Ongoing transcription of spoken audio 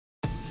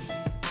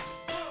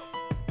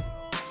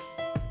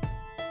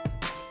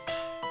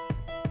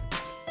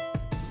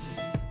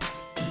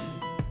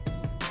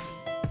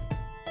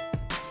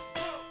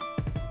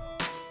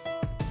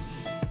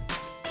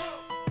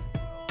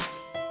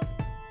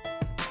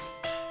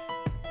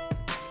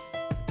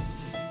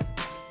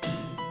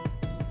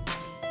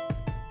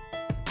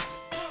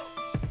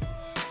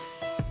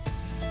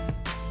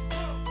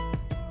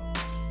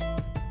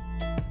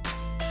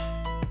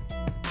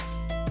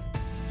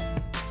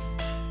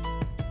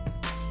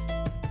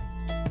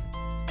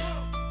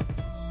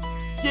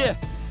Yeah,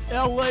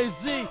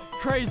 L-A-Z,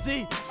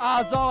 crazy,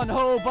 eyes on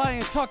Hove. I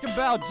ain't talking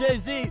about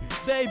Jay-Z.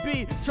 They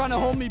be trying to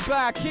hold me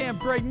back, can't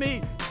break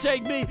me,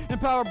 shake me.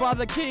 Empowered by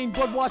the king,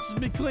 blood washes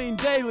me clean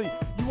daily.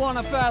 You want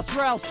a fast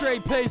route,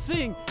 straight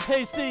pacing,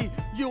 hasty.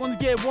 You only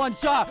get one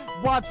shot,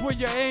 watch where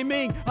you're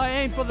aiming. I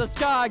aim for the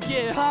sky,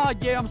 get high,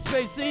 yeah, I'm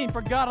spacing.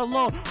 For God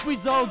alone, we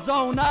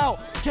zone out.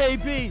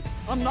 KB,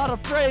 I'm not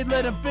afraid,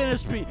 let him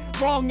finish me.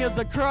 Long as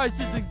the Christ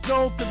is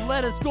exalted,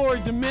 let his glory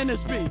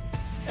diminish me.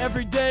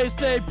 Every day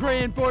stay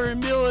praying for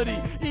humility,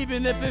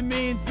 even if it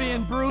means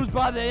being bruised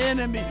by the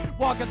enemy.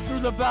 Walking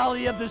through the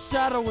valley of the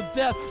shadow of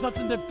death,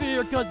 nothing to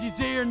fear cause he's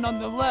here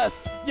nonetheless.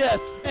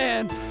 Yes,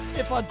 and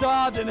if I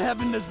die, then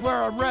heaven is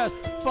where I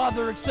rest.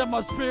 Father, accept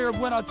my spirit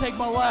when I take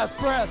my last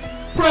breath.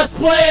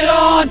 Breastplate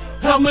on,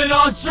 helmet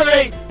on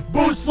straight,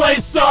 boots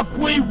laced up,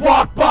 we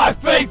walk by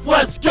faith.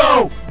 Let's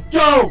go,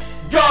 go,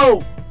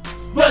 go,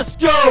 let's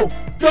go,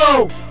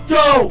 go,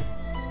 go.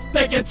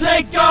 They can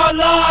take our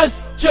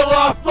lives, kill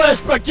our flesh,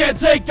 but can't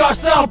take our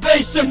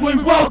salvation. We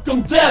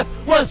welcome death.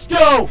 Let's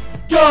go,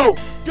 go,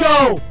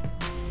 go.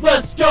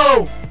 Let's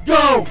go,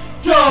 go,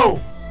 go.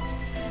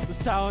 This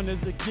talent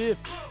is a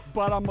gift,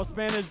 but I must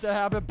manage to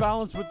have it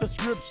balanced with the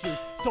scriptures,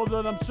 so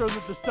that I'm sure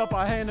that the stuff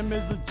I hand him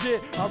is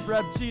legit. I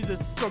rep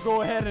Jesus, so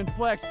go ahead and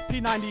flex.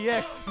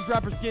 P90X, these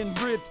rappers getting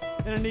ripped,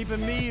 and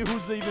even me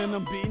who's leaving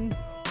them beaten.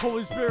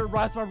 Holy Spirit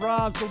writes my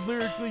rhymes, so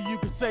lyrically you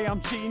could say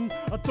I'm cheating.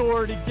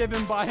 Authority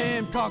given by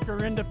him,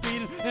 conquer and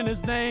defeated. In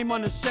his name,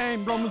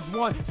 unashamed, Romans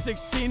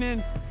 1:16.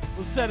 And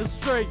we'll set it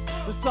straight,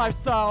 this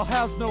lifestyle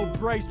has no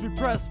breaks. We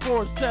press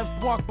forward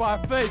steps, walk by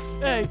faith.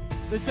 Hey,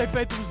 they say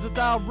faith was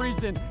without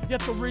reason,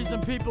 yet the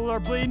reason people are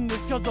bleeding is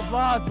cause of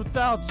lies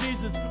without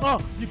Jesus.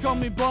 You call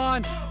me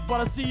blind, but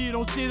I see you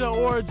don't see the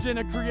origin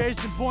of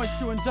creation points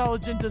to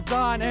intelligent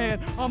design.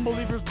 And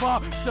unbelievers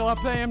mock, still I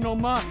pay him no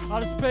mind.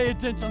 I just pay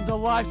attention to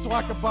life so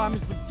I can buy me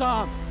some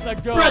time.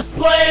 Let go.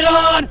 Breastplate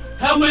on,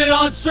 helmet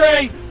on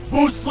straight,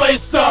 boots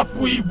laced up,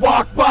 we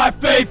walk by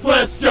faith.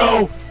 Let's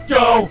go,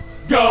 go,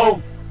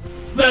 go.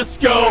 Let's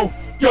go,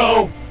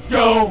 go,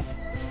 go.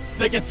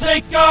 They can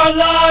take our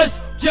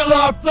lives, kill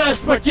our flesh,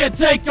 but can't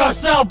take our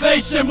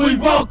salvation. We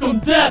welcome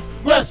death.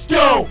 Let's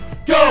go,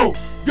 go,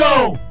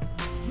 go.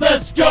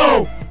 Let's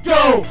go,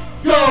 go,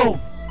 go.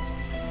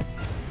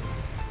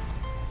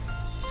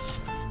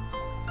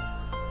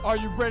 Are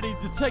you ready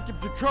to take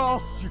up your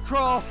cross, your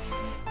cross?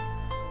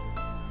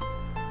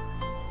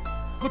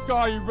 Look,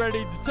 are you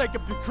ready to take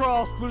up your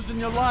cross? Losing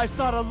your life's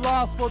not a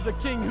loss for the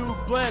king who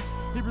bled.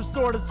 He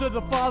restored us to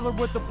the Father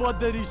with the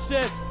blood that he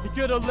shed. He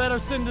could have let our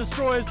sin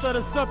destroy us, let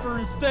us suffer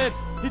instead.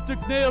 He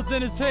took nails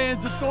in his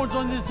hands and thorns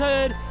on his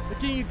head. The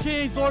King of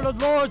Kings, Lord of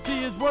Lords,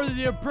 he is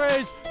worthy of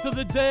praise. Till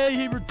the day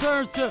he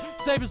returns to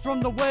save us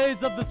from the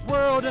ways of this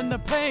world and the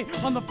pain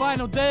on the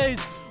final days,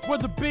 where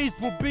the beast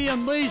will be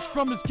unleashed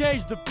from his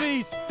cage to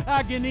feast.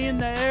 Agony in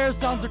the air,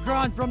 sounds of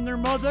crying from their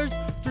mothers.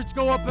 Streets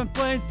go up in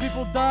flames,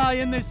 people die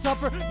and they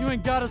suffer. You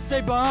ain't gotta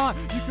stay behind,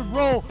 you can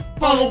roll.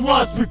 Follow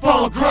us, we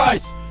follow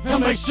Christ,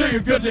 and make sure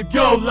you're good to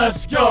go.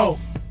 Let's go.